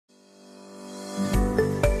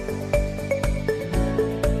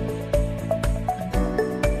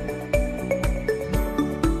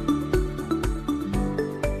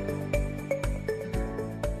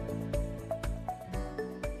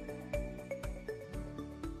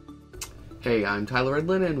Hey, I'm Tyler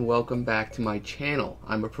Edlin and welcome back to my channel.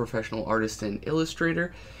 I'm a professional artist and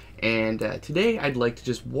illustrator, and today I'd like to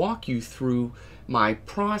just walk you through my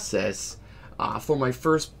process for my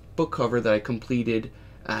first book cover that I completed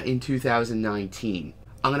in 2019.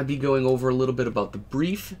 I'm going to be going over a little bit about the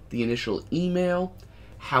brief, the initial email,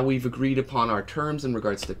 how we've agreed upon our terms in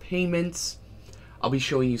regards to payments. I'll be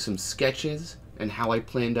showing you some sketches and how I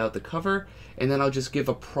planned out the cover, and then I'll just give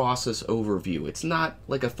a process overview. It's not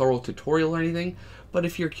like a thorough tutorial or anything, but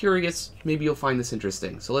if you're curious, maybe you'll find this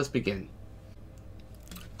interesting. So let's begin.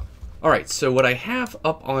 Alright, so what I have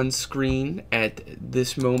up on screen at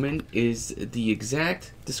this moment is the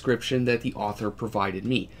exact description that the author provided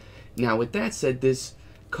me. Now with that said, this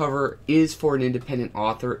cover is for an independent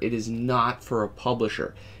author. It is not for a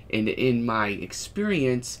publisher. And in my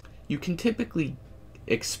experience, you can typically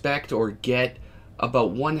expect or get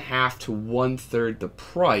about 1/2 to 1/3 the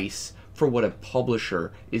price for what a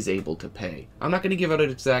publisher is able to pay. I'm not going to give out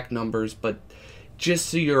exact numbers, but just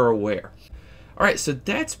so you're aware. Alright, so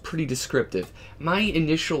that's pretty descriptive. My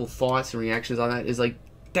initial thoughts and reactions on that is like,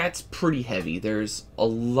 that's pretty heavy. There's a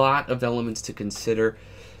lot of elements to consider.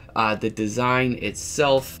 The design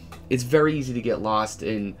itself, it's very easy to get lost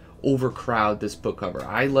and overcrowd this book cover.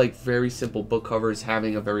 I like very simple book covers.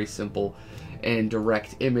 Having a very simple and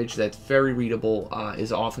direct image that's very readable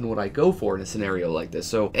is often what I go for in a scenario like this.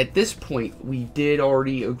 So at this point, we did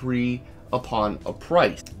already agree upon a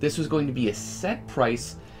price. This was going to be a set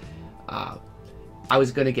price. I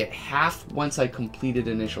was going to get half once I completed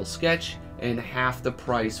initial sketch and half the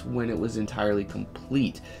price when it was entirely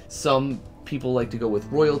complete. Some people like to go with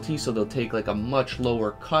royalty, so they'll take like a much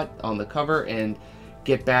lower cut on the cover and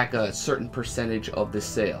get back a certain percentage of the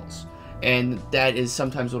sales. And that is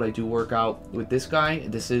sometimes what I do work out with this guy.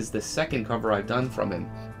 This is the second cover I've done from him.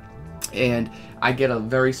 And I get a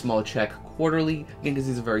very small check quarterly, because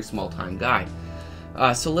he's a very small time guy.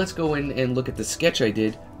 So let's go in and look at the sketch I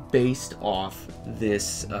did based off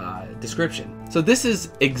this description. So this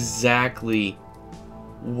is exactly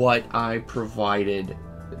what I provided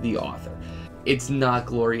the author. It's not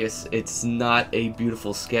glorious. It's not a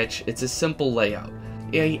beautiful sketch. It's a simple layout.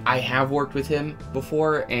 I have worked with him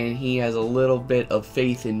before, and he has a little bit of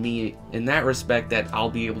faith in me in that respect that I'll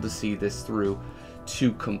be able to see this through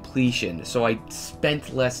to completion. So I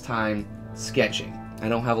spent less time sketching. I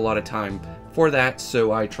don't have a lot of time for that,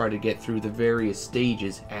 so I try to get through the various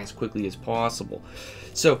stages as quickly as possible.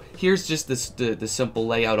 So here's just the simple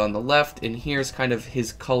layout on the left, and here's kind of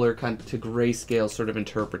his color kind of to grayscale sort of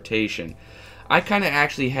interpretation. I kind of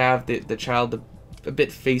actually have the child a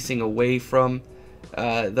bit facing away from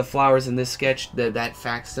the flowers in this sketch. That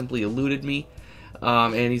fact simply eluded me,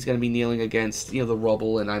 and he's going to be kneeling against the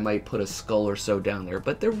rubble, and I might put a skull or so down there,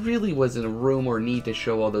 but there really wasn't a room or need to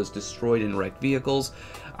show all those destroyed and wrecked vehicles.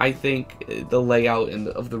 I think the layout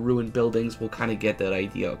of the ruined buildings will kind of get that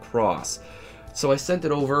idea across. So I sent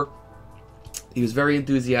it over. He was very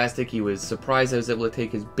enthusiastic. He was surprised I was able to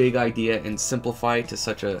take his big idea and simplify it to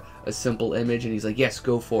such a simple image, and he's like, yes,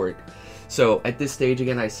 go for it. So at this stage,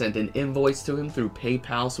 again, I sent an invoice to him through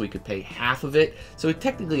PayPal so he could pay half of it. So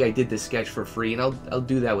technically I did this sketch for free, and I'll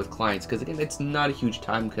do that with clients because, again, it's not a huge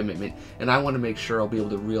time commitment, and I want to make sure I'll be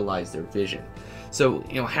able to realize their vision. So,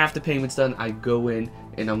 half the payment's done. I go in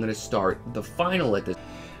and I'm going to start the final at this.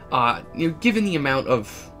 Given the amount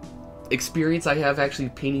of experience I have actually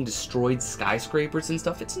painting destroyed skyscrapers and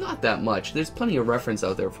stuff, it's not that much. There's plenty of reference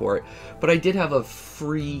out there for it, but I did have a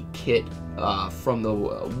free kit from the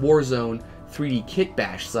Warzone 3D Kit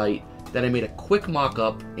Bash site that I made a quick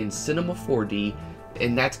mock-up in Cinema 4D,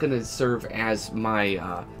 and that's going to serve as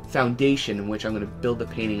my foundation in which I'm going to build the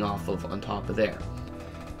painting off of on top of there.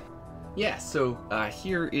 Yeah, so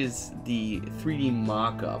here is the 3D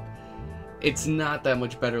mock-up. It's not that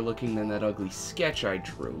much better looking than that ugly sketch I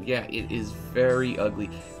drew. Yeah, it is very ugly.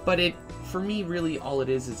 But for me, really all it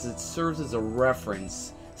is it serves as a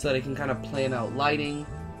reference so that I can kind of plan out lighting,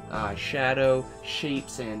 shadow,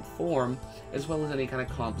 shapes, and form, as well as any kind of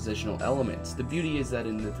compositional elements. The beauty is that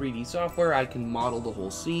in the 3D software, I can model the whole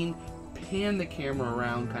scene, pan the camera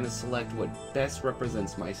around, kind of select what best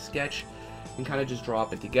represents my sketch, and kind of just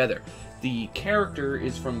drop it together. The character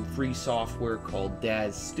is from free software called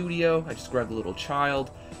Daz Studio. I just grabbed a little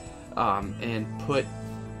child and put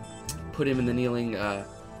him in the kneeling,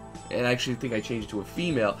 and I actually think I changed it to a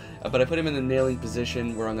female, but I put him in the kneeling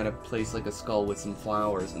position where I'm going to place like a skull with some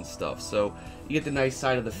flowers and stuff. So you get the nice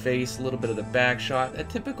side of the face, a little bit of the back shot, a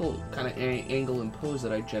typical kind of angle and pose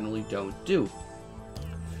that I generally don't do.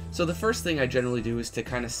 So the first thing I generally do is to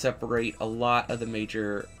kind of separate a lot of the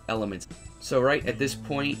major elements. So right at this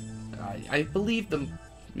point, I believe the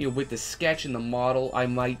with the sketch and the model, I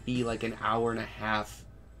might be like an hour and a half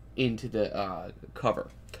into the cover.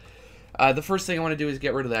 The first thing I want to do is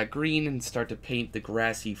get rid of that green and start to paint the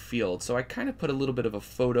grassy field. So I kind of put a little bit of a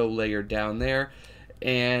photo layer down there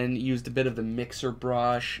and used a bit of the mixer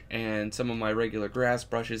brush and some of my regular grass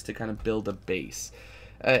brushes to kind of build a base.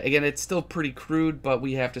 Again, it's still pretty crude, but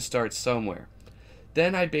we have to start somewhere.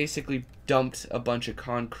 Then I basically dumped a bunch of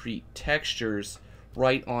concrete textures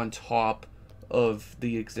right on top of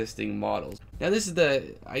the existing models. Now this is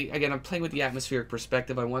again, I'm playing with the atmospheric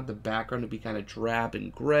perspective. I want the background to be kind of drab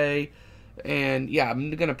and gray. And yeah, I'm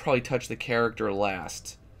going to probably touch the character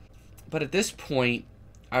last. But at this point,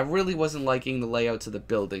 I really wasn't liking the layouts of the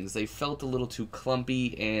buildings. They felt a little too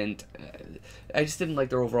clumpy, and I just didn't like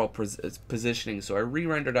their overall positioning. So I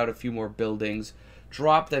re-rendered out a few more buildings,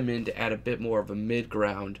 dropped them in to add a bit more of a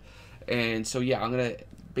mid-ground. And so yeah, I'm going to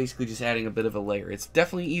basically just adding a bit of a layer. It's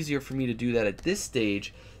definitely easier for me to do that at this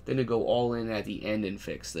stage than to go all in at the end and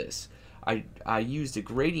fix this. I used a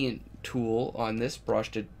gradient tool on this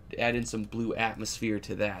brush to add in some blue atmosphere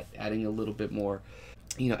to that, adding a little bit more,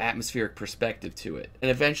 atmospheric perspective to it.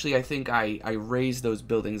 And eventually I think I raised those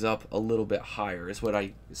buildings up a little bit higher is what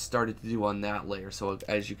I started to do on that layer. So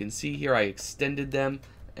as you can see here, I extended them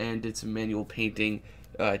and did some manual painting,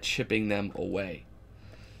 chipping them away.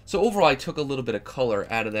 So overall, I took a little bit of color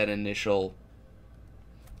out of that initial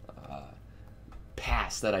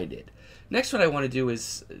pass that I did. Next, what I want to do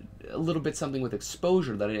is a little bit something with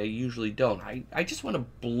exposure that I usually don't. I just want to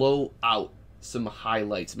blow out some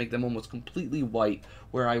highlights, make them almost completely white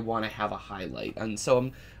where I want to have a highlight. And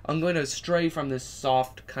so I'm going to stray from this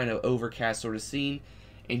soft kind of overcast sort of scene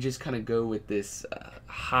and just kind of go with this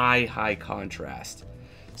high contrast.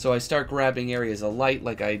 So I start grabbing areas of light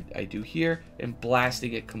like I do here and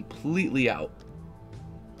blasting it completely out.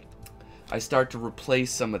 I start to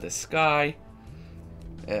replace some of the sky.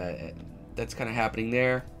 That's kind of happening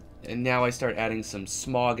there. And now I start adding some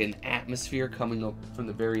smog and atmosphere coming up from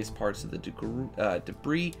the various parts of the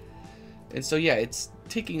debris. And so yeah, it's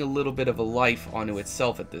taking a little bit of a life onto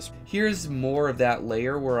itself at this. Here's more of that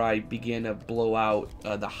layer where I begin to blow out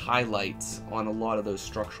the highlights on a lot of those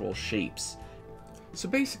structural shapes. So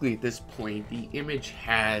basically at this point, the image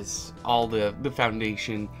has all the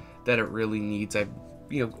foundation that it really needs. I've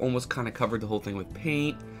almost kind of covered the whole thing with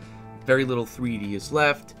paint. Very little 3D is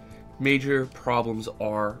left. Major problems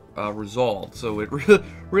are resolved. So it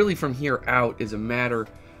really from here out is a matter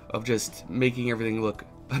of just making everything look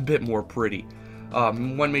a bit more pretty.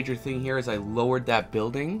 One major thing here is I lowered that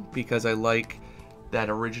building because I like that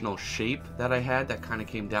original shape that I had that kind of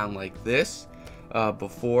came down like this.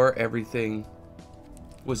 Before, everything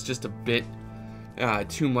was just a bit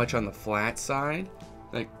too much on the flat side,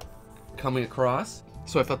 like coming across.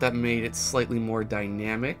 So I felt that made it slightly more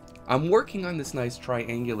dynamic. I'm working on this nice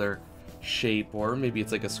triangular shape, or maybe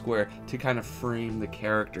it's like a square, to kind of frame the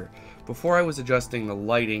character. Before I was adjusting the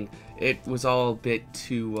lighting, it was all a bit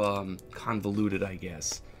too convoluted, I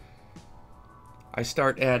guess. I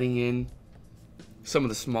start adding in some of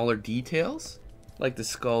the smaller details, like the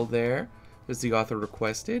skull there, as the author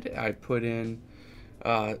requested. I put in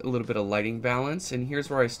a little bit of lighting balance, and here's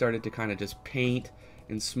where I started to kind of just paint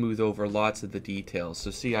and smooth over lots of the details.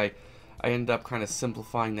 So see, I ended up kind of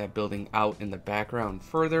simplifying that building out in the background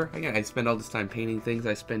further. Again, I spend all this time painting things,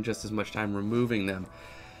 I spend just as much time removing them.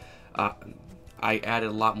 I added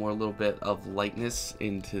a lot more, a little bit of lightness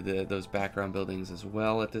into those background buildings as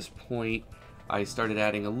well. At this point, I started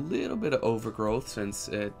adding a little bit of overgrowth since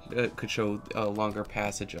it could show a longer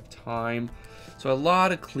passage of time. So a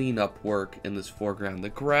lot of cleanup work in this foreground. The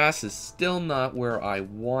grass is still not where I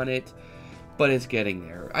want it, but it's getting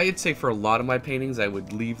there. I'd say for a lot of my paintings I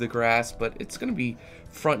would leave the grass, but it's going to be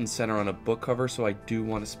front and center on a book cover, so I do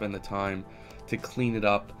want to spend the time to clean it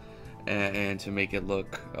up and to make it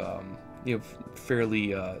look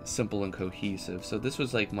fairly simple and cohesive. So this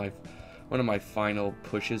was like one of my final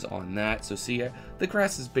pushes on that. So see, the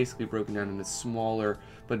grass is basically broken down into smaller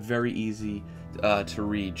but very easy to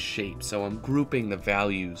read shapes. So I'm grouping the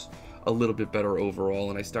values a little bit better overall,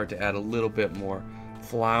 and I start to add a little bit more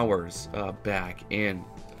flowers back in.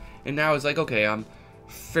 And now it's like, okay, I'm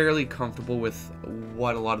fairly comfortable with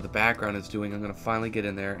what a lot of the background is doing. I'm going to finally get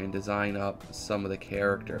in there and design up some of the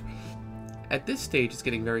character. At this stage, it's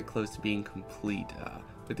getting very close to being complete,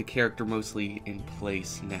 with the character mostly in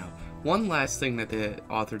place now. One last thing that the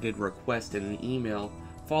author did request in an email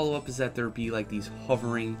follow-up is that there be like these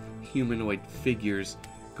hovering humanoid figures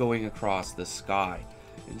going across the sky.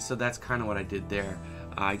 And so that's kind of what I did there.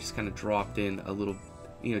 I just kind of dropped in a little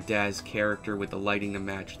you know, Daz's character with the lighting to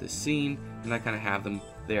match the scene, and I kind of have them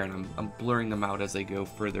there, and I'm blurring them out as they go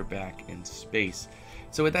further back in space.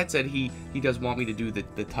 So with that said, he does want me to do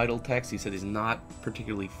the title text. He said he's not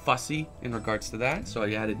particularly fussy in regards to that, so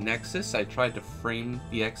I added Nexus. I tried to frame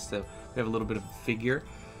the X so we have a little bit of a figure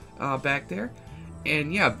back there.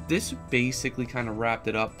 And yeah, this basically kind of wrapped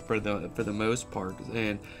it up for the most part.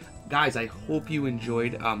 And guys, I hope you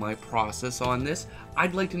enjoyed my process on this.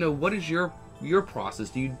 I'd like to know, what is your process?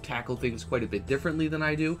 Do you tackle things quite a bit differently than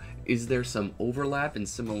I do? Is there some overlap and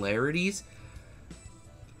similarities?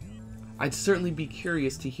 I'd certainly be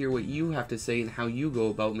curious to hear what you have to say and how you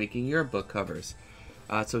go about making your book covers.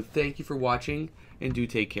 So thank you for watching, and do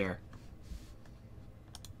take care.